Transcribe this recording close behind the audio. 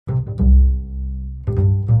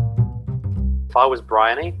If I was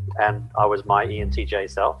Bryony and I was my ENTJ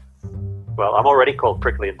self, well, I'm already called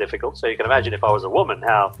prickly and difficult, so you can imagine if I was a woman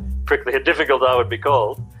how prickly and difficult I would be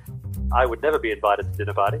called. I would never be invited to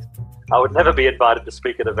dinner parties. I would never be invited to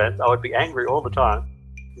speak at events. I would be angry all the time.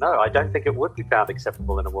 No, I don't think it would be found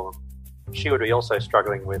acceptable in a woman. She would be also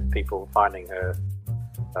struggling with people finding her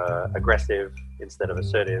aggressive instead of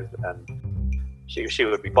assertive, and she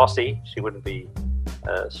would be bossy. She wouldn't be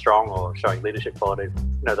strong or showing leadership qualities.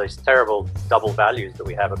 You know, those terrible double values that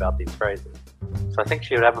we have about these phrases. So I think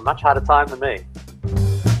she would have a much harder time than me.